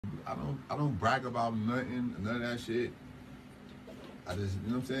I don't brag about nothing, none of that shit. I just,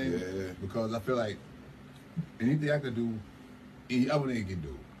 you know what I'm saying? Yeah. Because I feel like anything I could do, any other nigga can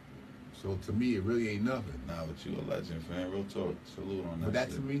do. So to me, it really ain't nothing. Nah, but you a legend, fam. Real talk. Salute on that. But that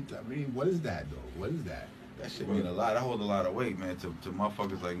shit. to me, what is that though? What is that? That shit mean a lot. I hold a lot of weight, man, to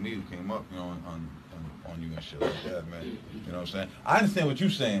motherfuckers like me who came up, you know, on you and shit like that, man. You know what I'm saying? I understand what you're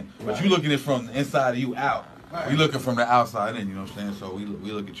saying, but Right. you looking at it from the inside of you out. Right. We looking from the outside in, you know what I'm saying? So we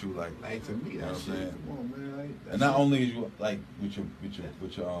look at you like To me, you know that what I'm shit. saying? Come on, man. And not only is you like with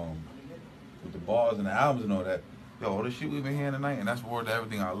the bars and the albums and all that, yo, all this shit we've been hearing tonight, and that's word to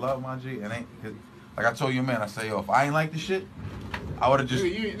everything I love, my G. And ain't like I told you, man. I say, yo, if I ain't like the shit, I would have just,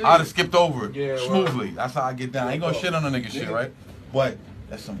 I'd have skipped over it smoothly. Well, that's how I get down. I ain't gonna shit on a nigga shit, right? But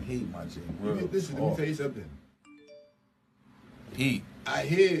that's some heat, my G. Real. Listen, let me tell you something. Heat. I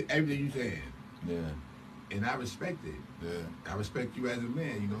hear everything you saying. Yeah. And I respect it. Yeah. I respect you as a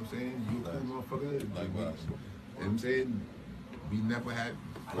man, you know what I'm saying? You a cool motherfucker. Likewise. You know what I'm saying? We never had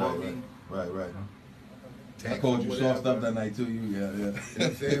Right. I text called or you whatever. sauced up that night too. You, yeah. You know what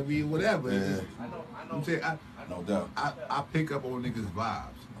I'm saying? We whatever. Yeah. It's just, you know what I'm saying? No doubt. I pick up on niggas' vibes.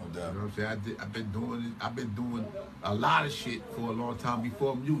 No doubt. You know what I'm saying? I've been doing a lot of shit for a long time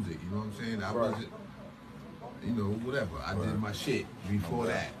before music. You know what I'm saying? I wasn't, you know, whatever. I did my shit before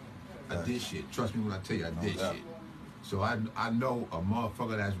that. I did shit. Trust me when I tell you, I did shit. So I know a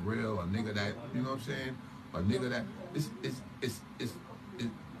motherfucker that's real, a nigga that, you know what I'm saying? A nigga that it's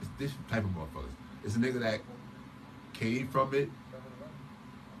this type of motherfuckers. It's a nigga that came from it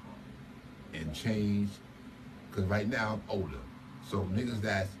and changed. Cause right now I'm older. So niggas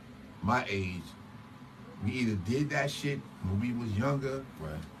that's my age, we either did that shit when we was younger.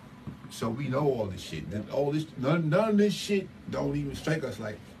 Right. So we know all this shit. All this none of this shit don't even strike us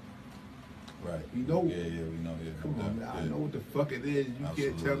like. Right. We know. Yeah, we know. Yeah. Come on, man. I know what the fuck it is. You Absolutely.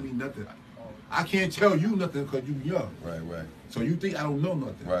 can't tell me nothing. I can't tell you nothing because you young. Right. So you think I don't know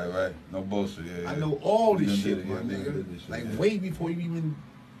nothing. Right. No bullshit. Yeah. I know all You this done shit, did it, my yeah, you done nigga. did this shit, Like yeah. way before you even.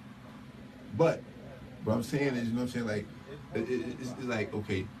 But what I'm saying is, you know what I'm saying? Like, it's like,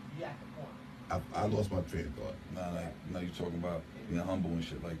 okay, I lost my train of thought. Nah, you're talking about being humble and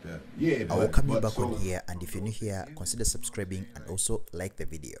shit like that. Yeah, I welcome you back on here, and if you're new here, consider subscribing and also like the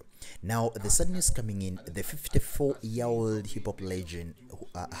video. Now, the sad news coming in: the 54-year-old hip-hop legend who,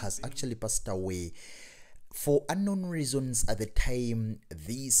 has actually passed away for unknown reasons at the time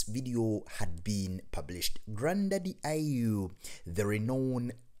this video had been published. Grand Daddy I.U, the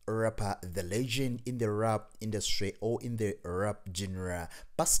renowned rapper, the legend in the rap industry or in the rap genre,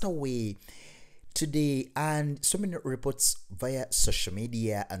 passed away today, and so many reports via social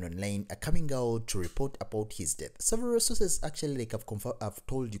media and online are coming out to report about his death. Several sources actually, like I've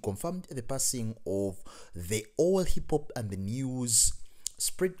told you, confirmed the passing of the AllHipHop, and the news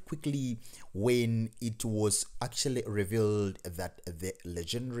spread quickly when it was actually revealed that the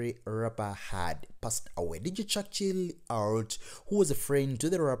legendary rapper had passed away. DJ Chill Out, who was a friend to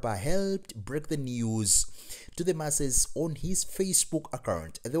the rapper, helped break the news to the masses on his Facebook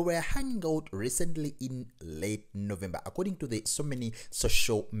account. They were hanging out recently in late November, according to the so many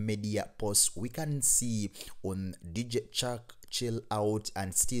social media posts we can see on DJ Chill Out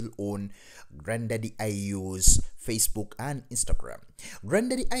and still on Grand Daddy I.U's Facebook and Instagram. Grand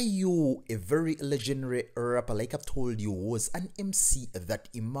Daddy I.U, a very legendary rapper, like I've told you, was an MC that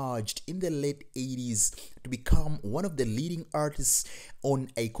emerged in the late 80s to become one of the leading artists on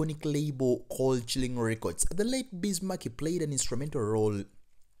iconic label Cold Chillin Records. The late Biz Markie played an instrumental role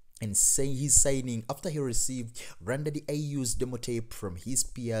and say he's signing after he received Grand Daddy I.U's demo tape from his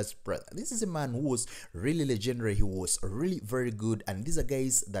peers' brother. This is a man who was really legendary. He was really very good, and these are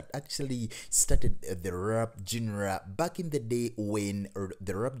guys that actually started the rap genre back in the day when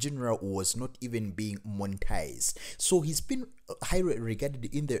the rap genre was not even being monetized. So he's been highly regarded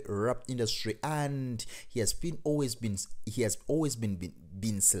in the rap industry, and he has always been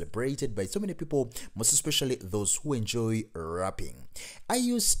celebrated by so many people, most especially those who enjoy rapping.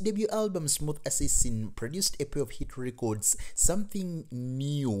 I.U's debut album Smooth Assassin produced a pair of hit records, Something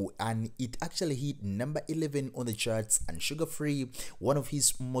New, and it actually hit number 11 on the charts, and Sugar Free, one of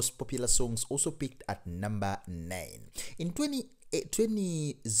his most popular songs, also peaked at number 9. In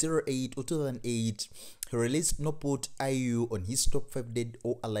 2008 or 2008, he released No Put I.U on his top 5 dead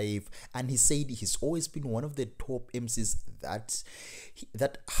or alive, and he said he's always been one of the top MCs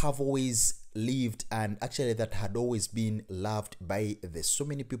that have always lived, and actually that had always been loved by the so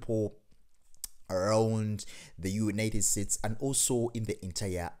many people around the United States and also in the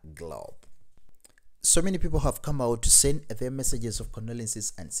entire globe. so many people have come out to send their messages of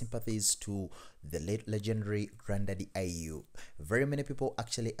condolences and sympathies to the late legendary Grand Daddy I.U. Very many people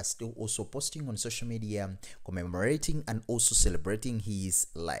actually are still also posting on social media, commemorating and also celebrating his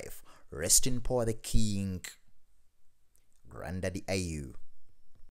life. Rest in power, the king, Grand Daddy I.U.